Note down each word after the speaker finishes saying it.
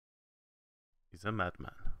He's a madman.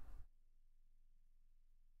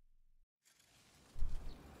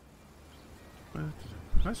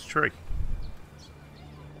 Nice tree.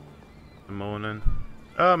 Good morning.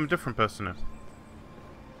 Oh, I'm a different person now.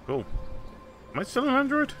 Cool. Am I still an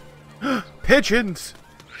android? Pigeons!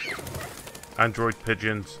 Android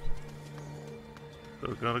pigeons.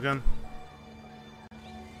 Oh god again.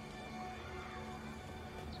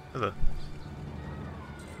 Hello.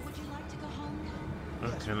 Would you like to go home now?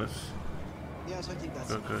 Okay, let's Yes, I think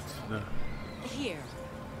that's go to the... Here.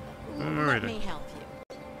 I'm Let reading. me help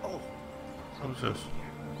you. Oh, What's this?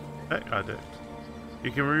 Tech Addict.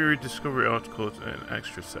 You can reread discovery articles in an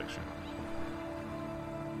extra section.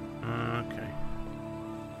 Okay.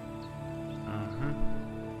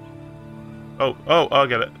 Oh, I'll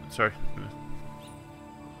get it. Sorry.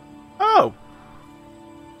 Oh!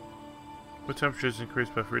 The temperature has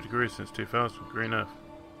increased by 3 degrees since 2000. Green Earth.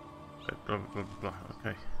 Blah, blah, blah, blah.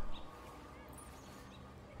 Okay.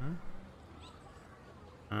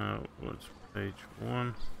 What's page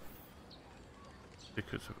 1?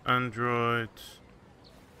 Tickets of androids.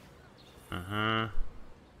 I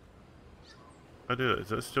do that. Is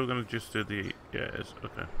that still going to just do the... Yeah, it is.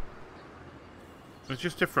 Okay. It's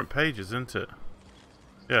just different pages, isn't it?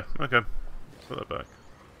 Yeah, okay. Put that back.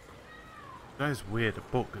 That is weird. A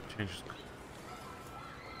book that changes...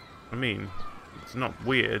 I mean, it's not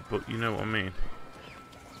weird, but you know what I mean.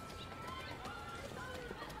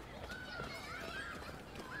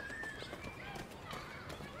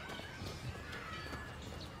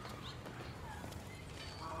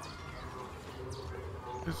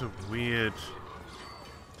 This is a weird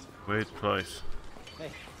place. hey,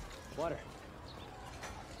 water.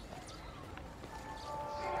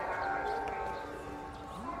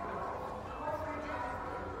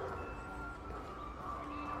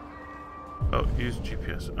 Oh, use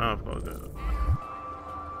GPS. Oh, I've got to go.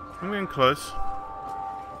 I'm getting close.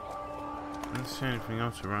 I don't see anything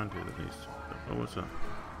else around here at least. Oh, what's that?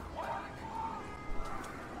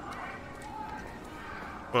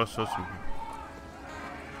 Oh, I saw something.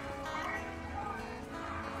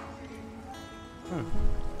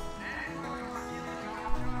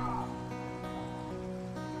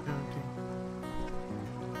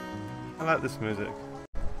 I like this music.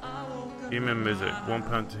 Human music,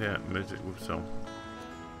 £1 to hear music with song.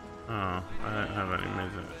 Oh, I don't have any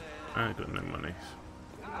music. I ain't got no money.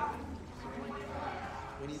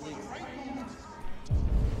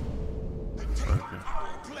 Okay.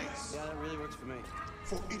 Yeah, that really works for me.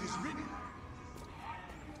 For it is written,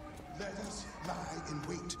 let us lie in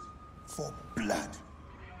wait for blood.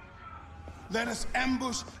 Let us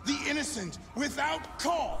ambush the innocent without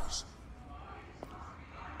cause.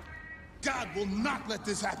 God will not let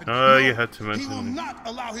this happen. Oh, No, you had to mention He will it. not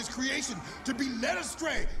allow his creation to be led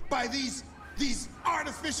astray by these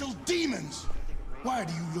artificial demons. Why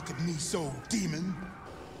do you look at me so, demon?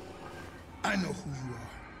 I know who you are.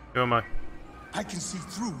 Who am I? I can see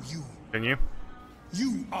through you. Can you?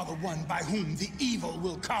 You are the one by whom the evil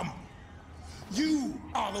will come. You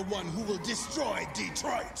are the one who will destroy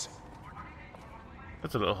Detroit.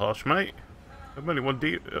 That's a little harsh, mate. I'm only one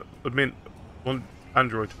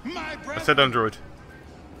android. My I breath. said android.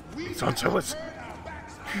 We It's on to us.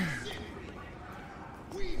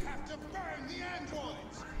 We have to burn the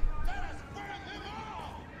androids. Let us burn them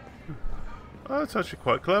all. Oh, that's actually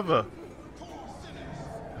quite clever.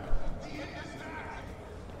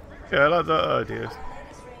 Yeah, I like that idea.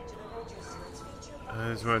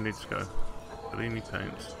 Here's where I need to go. Bellini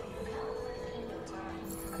paints.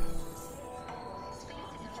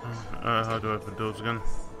 How do I open doors again?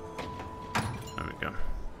 There we go.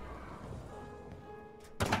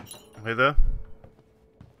 Hey there.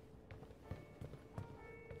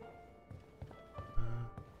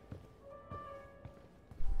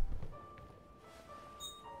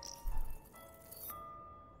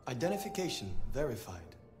 Identification verified.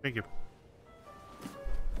 Thank you.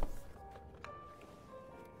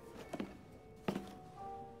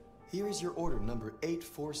 Here is your order number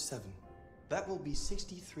 847. That will be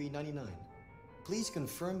 $63.99. Please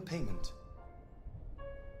confirm payment.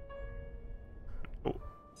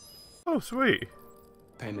 Oh, sweet.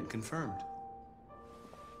 Payment confirmed.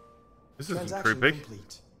 This isn't Transaction creepy.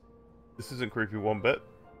 complete. This isn't creepy one bit.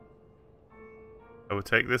 I will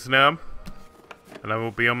take this now, and I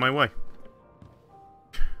will be on my way.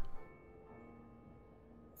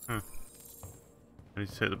 I need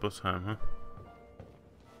to take the bus home, huh?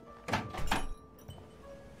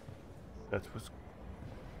 That was...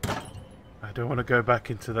 I don't want to go back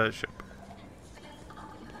into that ship.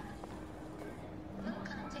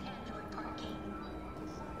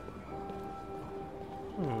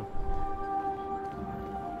 Oh.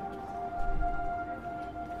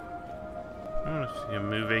 see a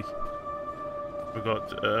movie. We've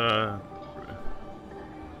got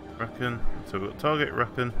Reckon. So we've got Target,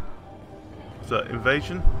 Reckon. Is that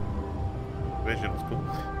Invasion? Invasion was cool.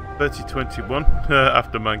 3021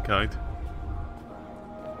 after Mankind.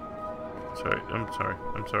 Sorry, I'm sorry.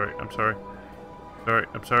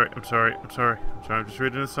 I'm just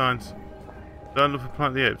reading the signs. Don't look for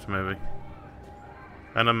Planet of the Apes, maybe.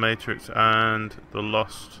 Animatrix and The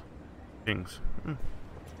Lost Kings.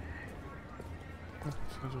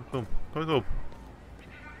 Sounds all cool. Quite cool.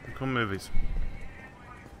 Cool movies.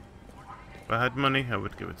 If I had money, I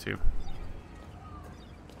would give it to you.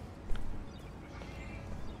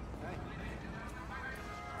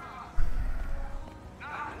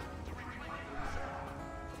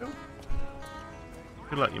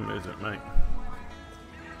 You like your music, mate.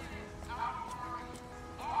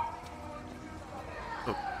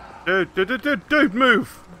 Oh. Dude,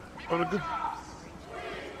 move! Oh, good.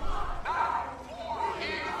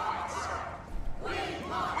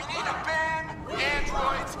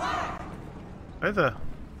 Hey there.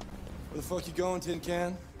 Where the fuck you going, Tin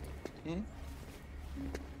Can?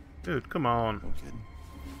 Dude, come on. No kidding.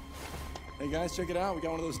 Hey guys, check it out. We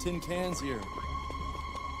got one of those tin cans here.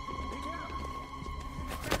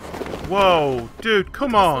 Whoa, dude,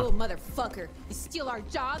 come on. Little motherfucker. You steal our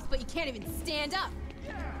jobs, but you can't even stand up.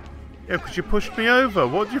 Yeah, because you pushed me over.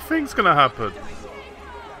 What do you think's gonna happen?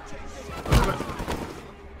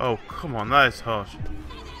 Oh, come on, that is harsh.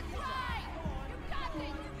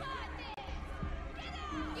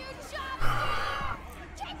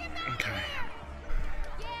 Okay.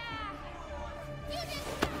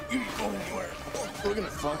 You ain't going anywhere. We're gonna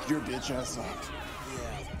fuck your bitch ass up.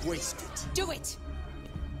 Yeah, waste it. Do it.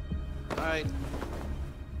 Alright.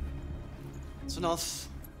 It's enough.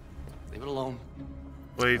 Leave it alone.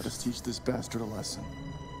 Wait. Just teach this bastard a lesson.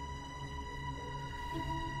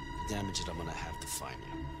 Damage it, I'm gonna have to find you.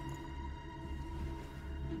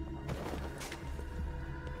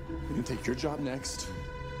 We can take your job next.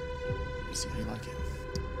 We'll see how you like it.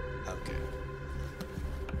 Okay.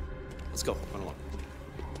 Let's go. Run along.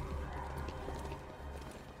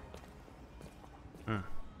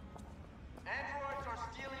 Androids are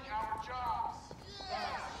stealing our jobs.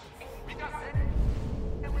 We got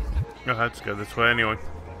I had to go this way anyway.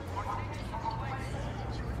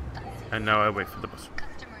 And now I wait for the bus.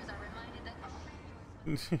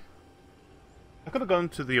 I could have gone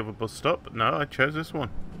to the other bus stop, but no, I chose this one.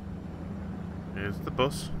 Here's the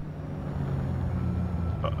bus.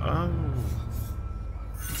 Oh.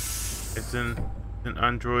 It's an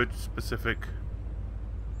Android specific.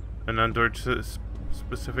 An Android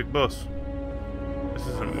specific bus. This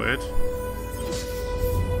isn't weird.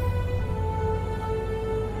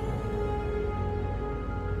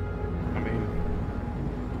 I mean,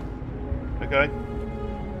 okay.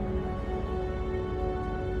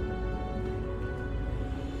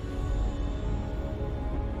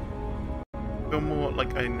 Feel more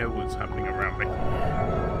like I know what's happening around me.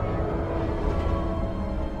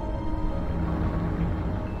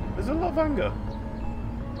 There's a lot of anger.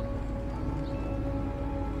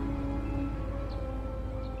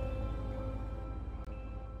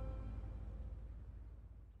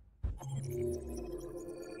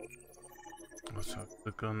 Let's have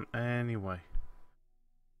the gun anyway.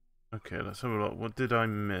 Okay, let's have a look. What did I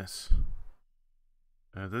miss?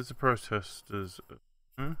 There's a protesters.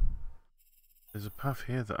 There's a path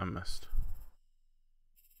here that I missed.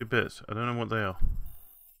 2 bits. I don't know what they are.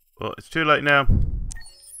 Well, it's too late now.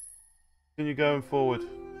 Continue going forward.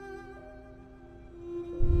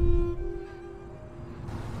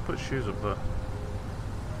 Put shoes up there.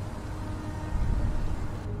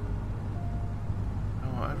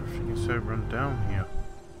 Oh, everything is so run down here.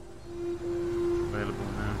 Available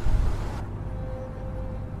now.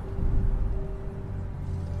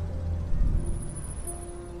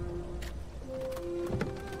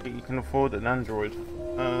 You can afford an Android.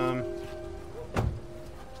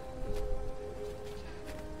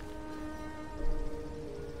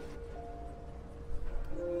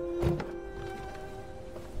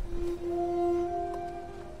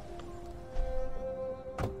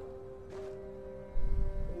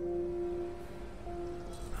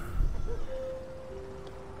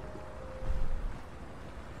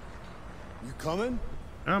 You coming?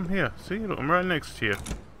 I'm here. See, look, I'm right next to you.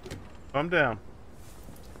 Calm down.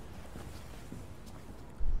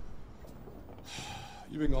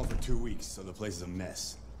 You've been gone for 2 weeks, so the place is a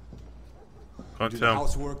mess. Can't You do the tell.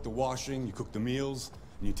 housework, the washing, you cook the meals,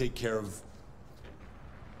 and you take care of...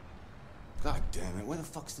 God damn it, where the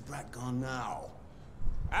fuck's the brat gone now?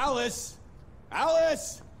 Alice!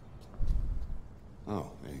 Alice!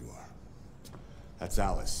 Oh, there you are. That's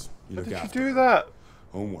Alice. You How look did you after do her. that?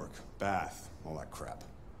 Homework, bath, all that crap.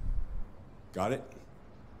 Got it?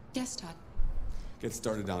 Yes, Todd. Get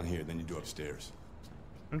started down here, then you do upstairs.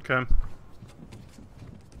 Okay.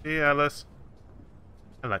 See you, Alice.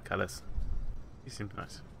 I like Alice. He seems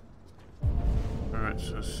nice. Alright,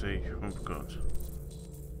 so let's see what we've got.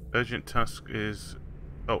 Urgent task is...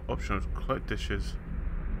 Oh, options. Collect dishes.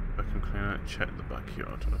 Vacuum cleaner. Check the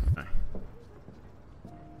backyard. Okay.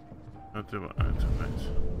 I'll do what activate.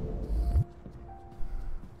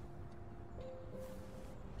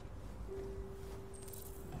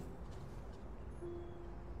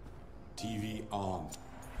 TV on.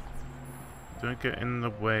 Don't get in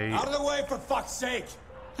the way. Out of the way, for fuck's sake!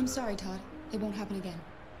 I'm sorry, Todd. It won't happen again.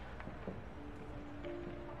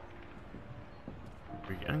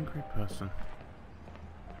 Very angry person.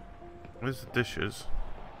 Where's the dishes?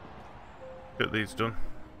 Get these done.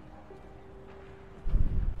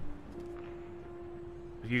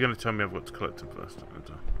 You're going to tell me I've got to collect them first.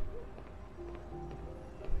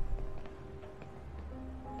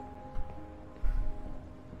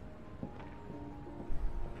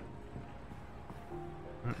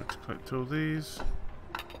 Let's collect all these.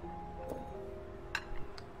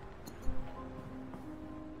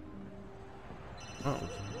 Oh.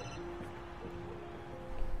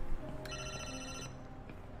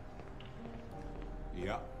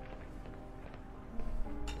 Yeah.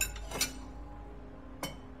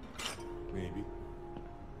 Maybe.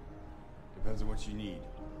 Depends on what you need.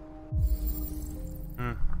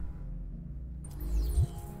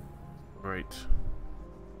 Great.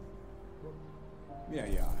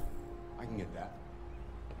 Yeah. I can get that.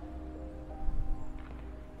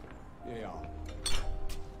 Yeah.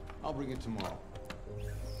 I'll bring it tomorrow.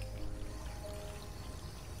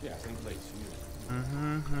 Yeah, same place.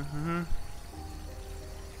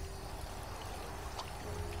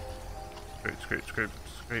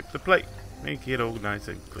 Scrape the plate. Make it all nice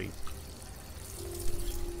and clean.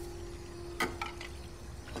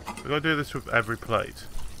 We gotta do this with every plate.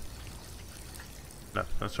 No,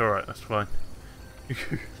 that's alright, that's fine.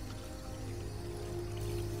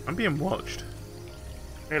 I'm being watched.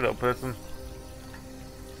 Hey, little person.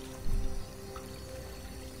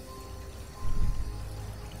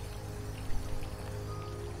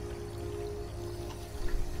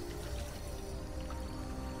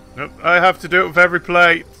 Nope, I have to do it with every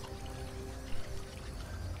plate.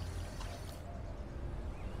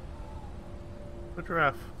 A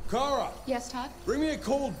giraffe. Kara, Yes, Todd? bring me a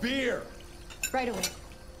cold beer. Right away.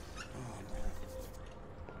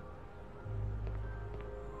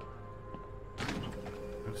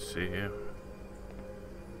 Let's see here.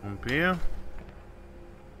 One beer.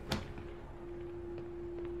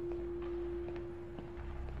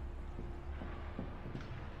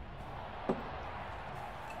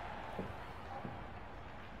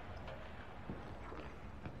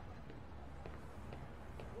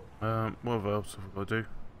 What else have I got to do?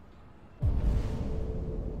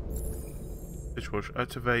 Dishwash.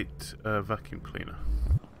 Activate vacuum cleaner.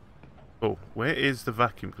 Oh, where is the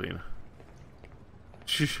vacuum cleaner?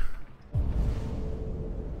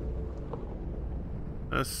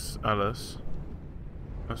 That's Alice.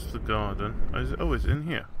 That's the garden. Oh, it's in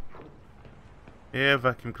here. Yeah,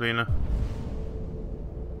 vacuum cleaner.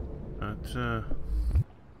 That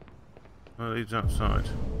leads outside.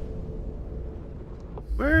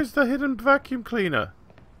 Where is the hidden vacuum cleaner?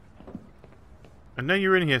 I know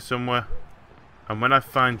you're in here somewhere. And when I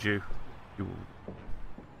find you, you will...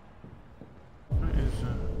 Where is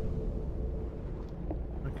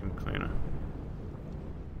vacuum cleaner?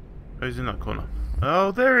 Oh, he's in that corner.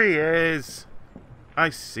 Oh, there he is!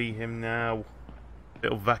 I see him now.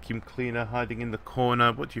 Little vacuum cleaner hiding in the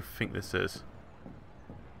corner. What do you think this is?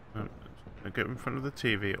 Get in front of the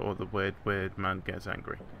TV or the weird man gets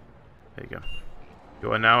angry. There you go.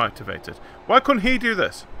 You are now activated. Why couldn't he do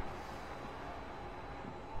this?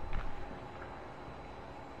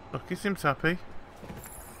 Look, he seems happy.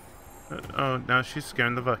 Oh, now she's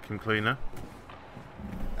scaring the vacuum cleaner.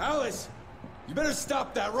 Alice, you better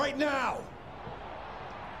stop that right now.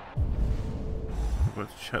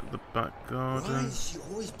 Let's check the back Why garden. is she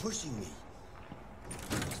always pushing me?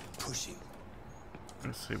 Pushing.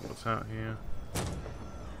 Let's see what's out here.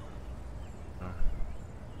 Oh.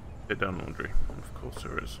 Bit down laundry. Of course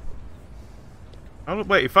there is. Oh,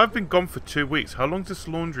 wait, if I've been gone for 2 weeks, how long's this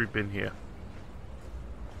laundry been here?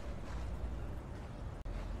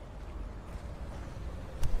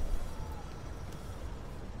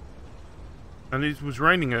 And it was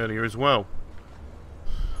raining earlier as well.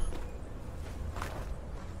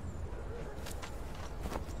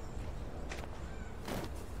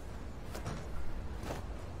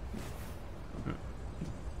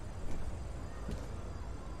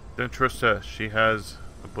 Don't trust her. She has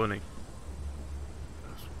a bunny.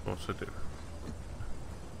 Of course I do. Of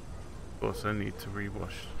course I need to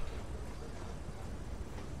rewash.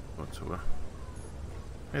 Go to her.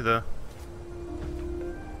 Hey there.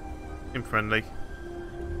 Seem friendly.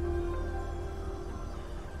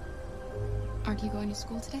 Aren't you going to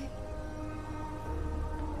school today?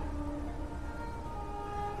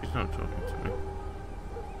 She's not talking to me.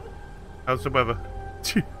 How's the weather?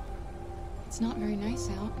 It's not very nice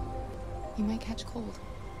out. You might catch cold.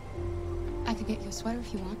 I could get you a sweater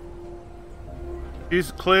if you want. She's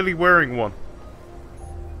clearly wearing one.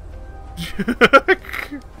 She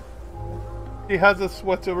has a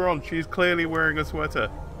sweater on. She's clearly wearing a sweater.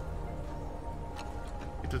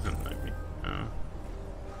 He doesn't know me. Oh.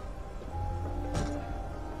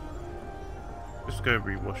 Just go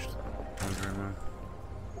rewash the laundry room.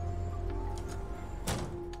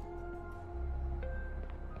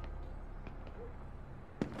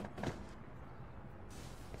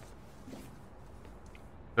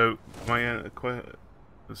 So, my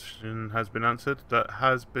question has been answered. That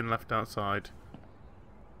has been left outside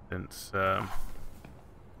since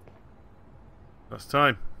last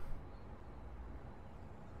time.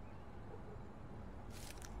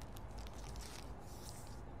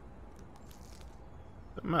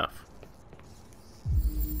 The math.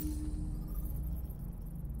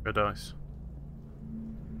 Red ice.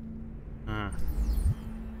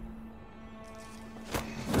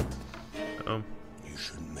 You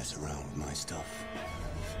shouldn't mess around with my stuff.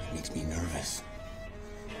 It makes me nervous.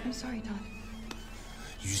 I'm sorry, Don.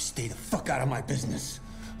 You just stay the fuck out of my business.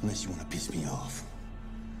 Unless you want to piss me off.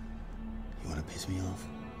 You want to piss me off?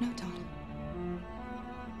 No, Don.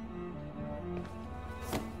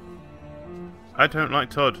 I don't like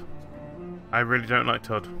Todd. I really don't like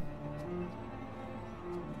Todd.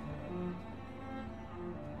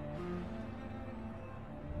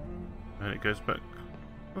 And it goes back.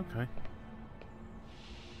 Okay.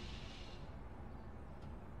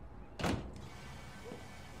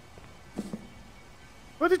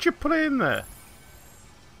 Why did you put it in there?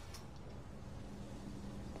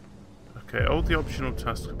 Okay, all the optional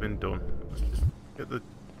tasks have been done. Let's just get the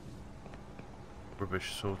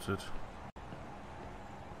rubbish sorted.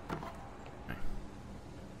 Okay.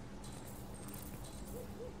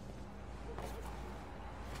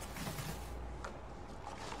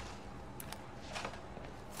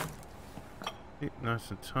 Keep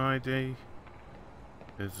nice and tidy.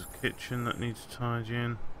 There's a kitchen that needs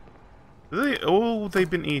tidying. All they've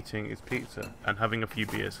been eating is pizza and having a few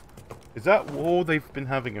beers. Is that all they've been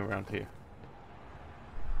having around here?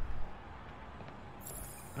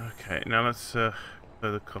 Okay, now let's go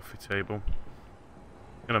to the coffee table.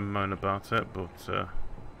 I'm gonna moan about it, but what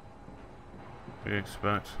do you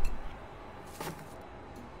expect?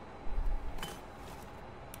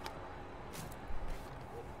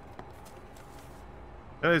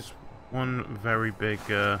 That is one very big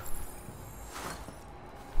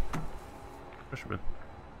Freshman.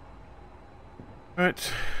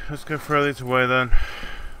 Right, let's go throw these away then.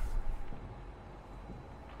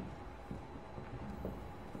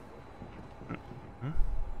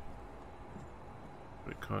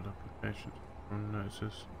 Credit card applications from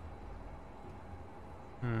notices.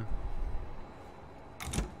 Am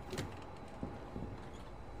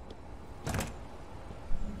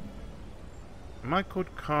I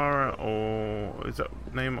called Kara, or is that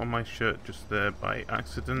name on my shirt just there by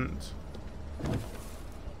accident?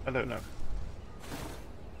 I don't know.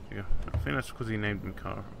 Yeah, I think that's because he named me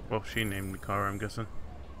Kara. Well, she named me Kara, I'm guessing.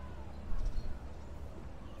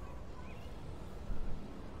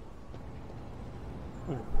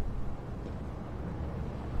 Ooh.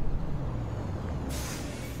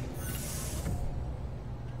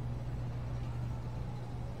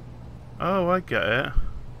 Oh, I get it.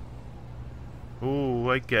 Oh,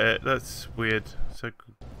 I get it. That's weird.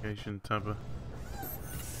 Segregation tab of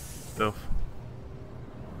stuff.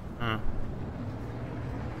 Huh.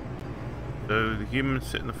 So the humans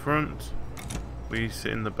sit in the front, we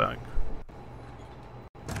sit in the back.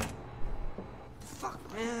 Fuck,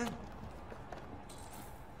 man.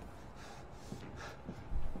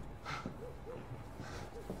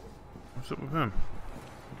 What's up with him?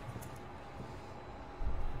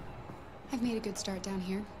 I've made a good start down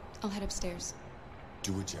here. I'll head upstairs.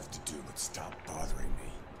 Do what you have to do, but stop bothering me.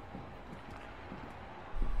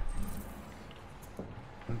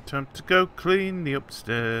 Time to go clean the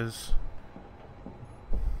upstairs.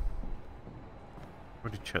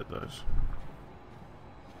 Already checked those.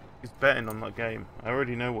 He's betting on that game. I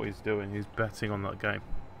already know what he's doing. He's betting on that game.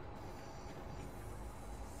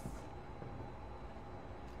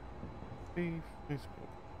 Facebook.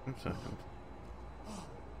 1 second.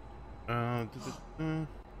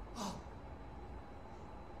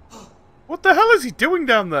 What the hell is he doing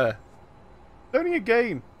down there? It's only a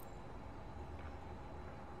game.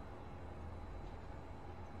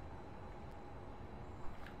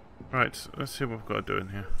 Right, let's see what we've got to do in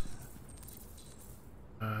here.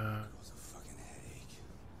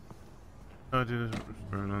 I do this.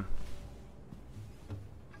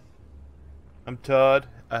 I'm Todd.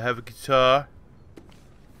 I have a guitar.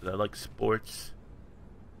 I like sports.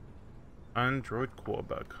 Android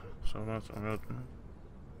quarterback. So that's alright.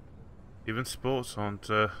 Even sports aren't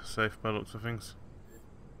safe by lots of things.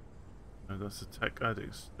 No, that's the tech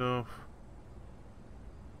addict stuff.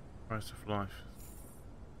 Price of life.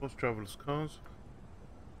 Sports travelers' cars.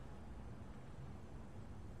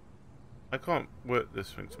 I can't work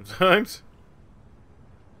this thing sometimes.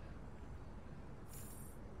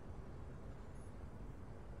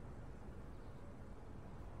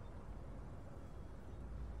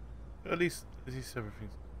 At least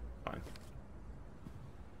everything's fine.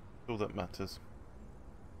 All that matters.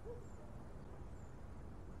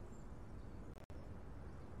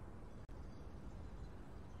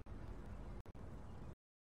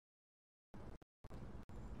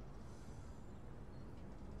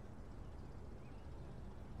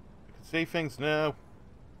 I can see things now.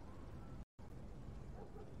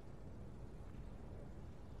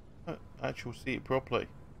 Actually see it properly.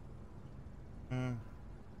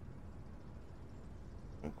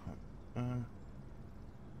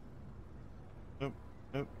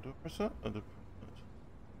 Nope, don't press that. Don't press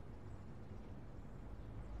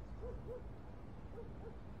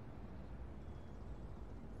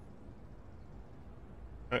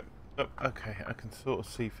that. Right. Oh, okay, I can sort of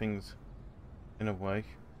see things in a way.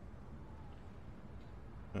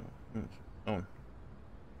 Oh.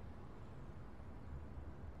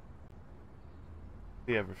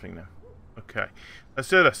 See everything now. Okay, let's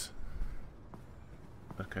do this.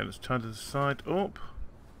 Okay, let's turn to the side up.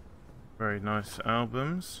 Very nice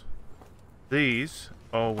albums. These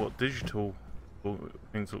are what digital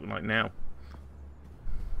things look like now.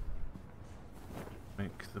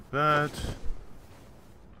 Make the bed.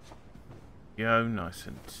 Yo, nice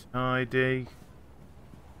and tidy.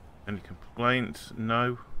 Any complaints?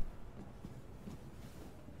 No.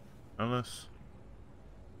 Alice.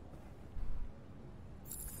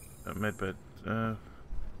 Medbed. Yeah,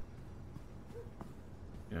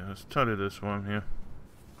 let's tidy this one here.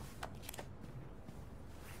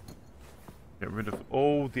 Get rid of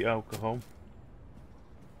all the alcohol.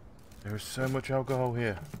 There is so much alcohol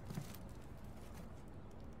here.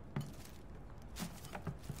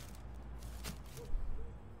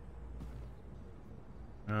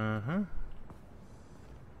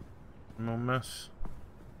 More mess.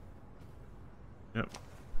 Yep.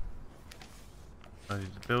 I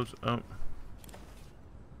need to build up.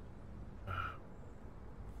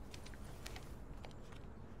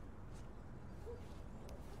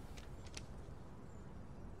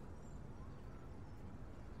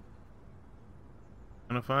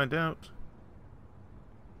 Gonna find out.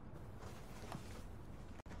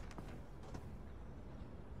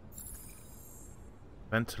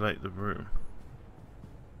 Ventilate the room.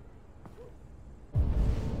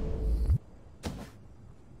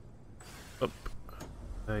 Up.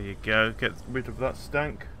 There you go. Get rid of that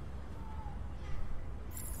stank.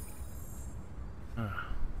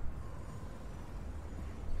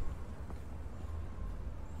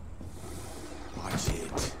 Watch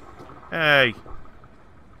it. Hey.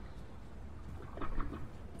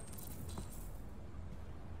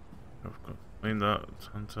 I've got to clean that.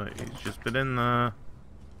 It's just been in there.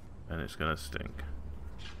 And it's gonna stink.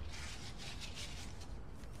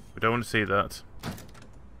 We don't want to see that.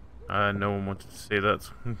 No one wanted to see that.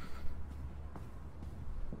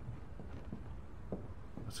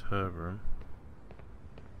 That's her room.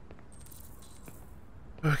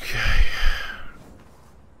 Okay.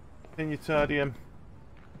 Can you tidy him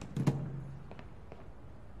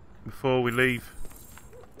before we leave?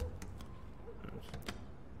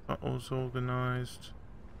 Bottles organised.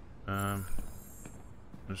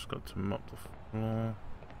 Just got to mop the floor.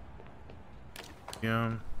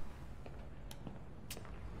 Yeah.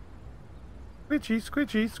 Squidgy,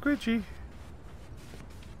 squidgy, squidgy.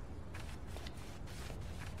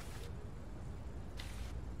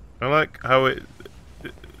 I like how it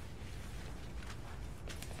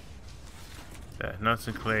there, nice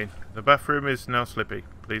and clean. The bathroom is now slippy.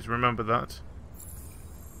 Please remember that.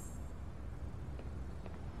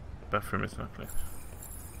 Bathroom is now clean.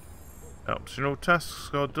 Optional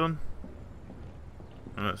tasks are done.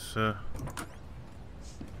 And let's hello.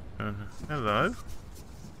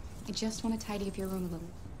 I just want to tidy up your room a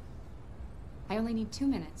little. I only need 2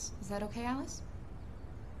 minutes. Is that okay, Alice?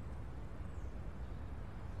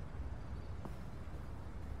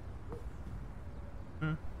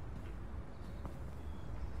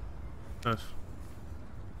 Nice.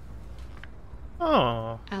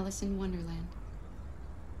 Oh. Alice in Wonderland.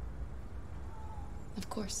 Of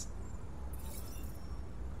course.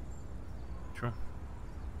 Sure.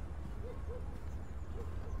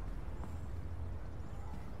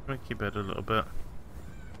 Make your bed a little bit.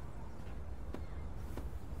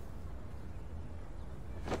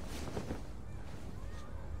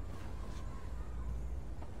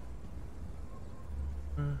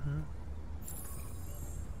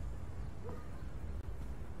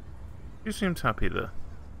 You seemed happy there.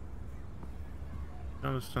 I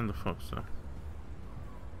understand the fox though.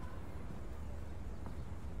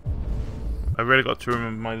 I really got to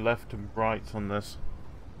remember my left and right on this.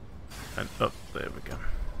 And up, there we go.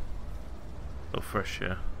 A little fresh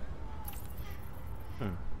here.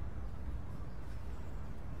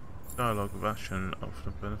 Dialogue of action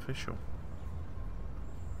often beneficial.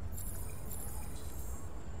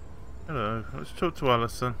 Hello, let's talk to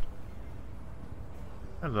Alison.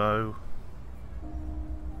 Hello.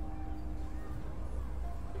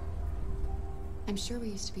 I'm sure we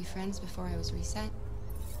used to be friends before I was reset.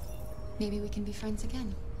 Maybe we can be friends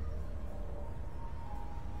again.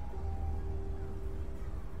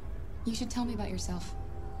 You should tell me about yourself.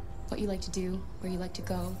 What you like to do, where you like to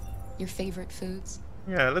go, your favorite foods.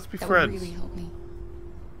 Yeah, let's be That friends. would really help me.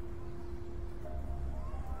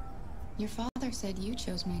 Your father said you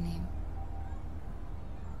chose my name.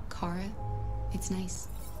 Kara. It's nice.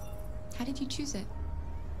 How did you choose it?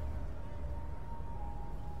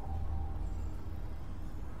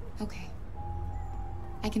 Okay.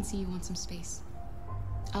 I can see you want some space.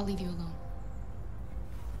 I'll leave you alone.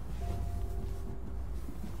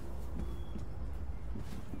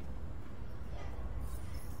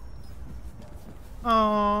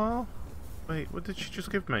 Aww. Wait, what did she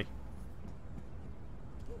just give me?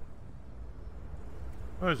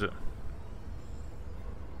 Where is it?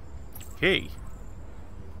 Key.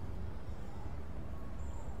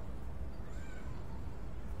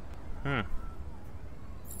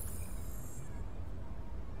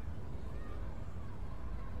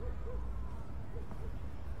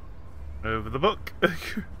 Over the book. Wait,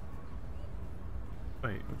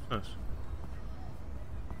 what's this?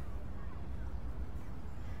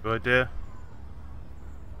 Do I dare?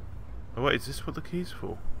 Oh wait, is this what the key's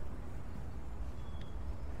for?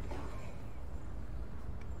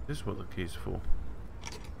 This is what the key's for.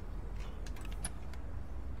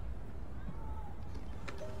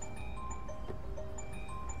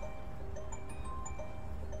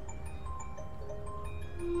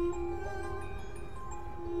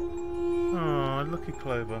 Oh, lucky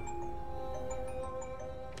Clover.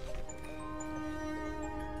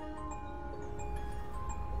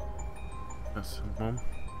 That's Mom.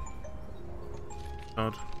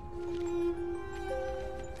 Odd.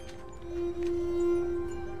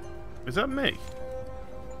 Is that me?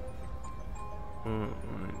 Oh,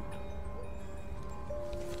 wait.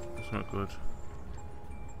 That's not good.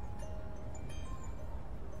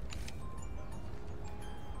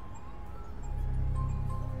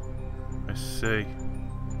 I see.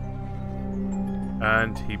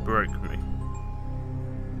 And he broke me.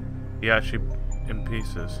 He actually in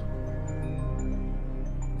pieces.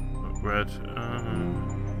 Red.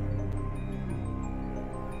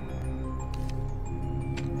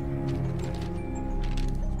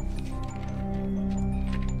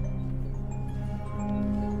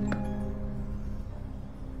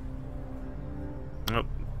 Nope.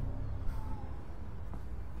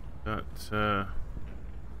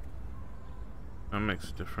 That makes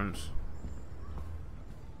a difference.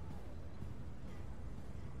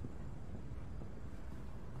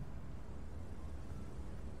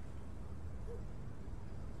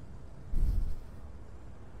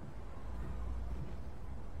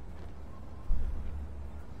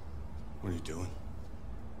 What are you doing?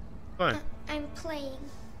 Fine. I'm playing.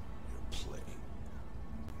 You're playing.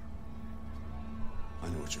 I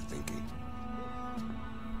know what you're thinking.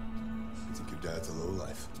 You think your dad's a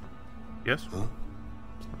lowlife? Yes? Huh?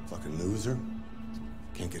 Fucking loser?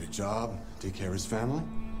 Can't get a job, take care of his family?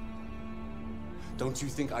 Don't you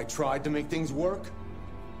think I tried to make things work?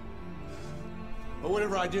 But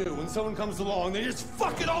whatever I do, when someone comes along, they just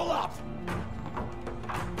fuck it all up!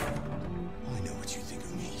 I know what you think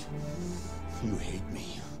of me. You hate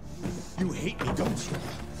me. You hate me, don't you?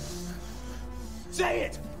 Say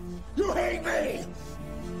it! You hate me!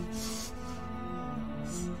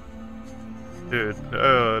 Dude,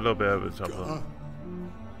 a little bit over the top of that.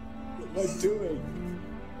 What am I doing?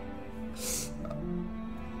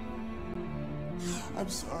 I'm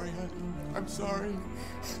sorry, honey. I'm sorry.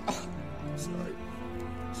 I'm sorry.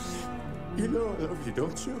 You know I love you,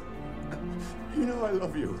 don't you? You know I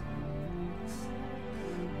love you.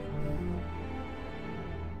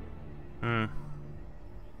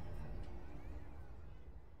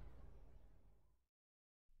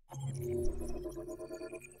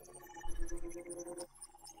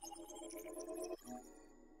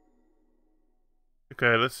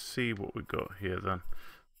 Okay, let's see what we got here then.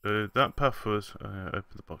 So that path was open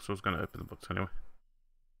the box. I was going to open the box anyway.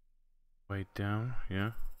 Way down,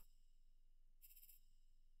 yeah.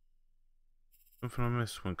 Something I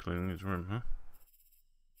missed when cleaning his room, huh?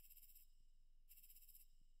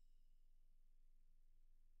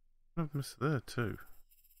 I've missed there too.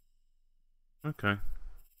 Okay.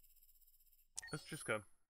 Let's just go.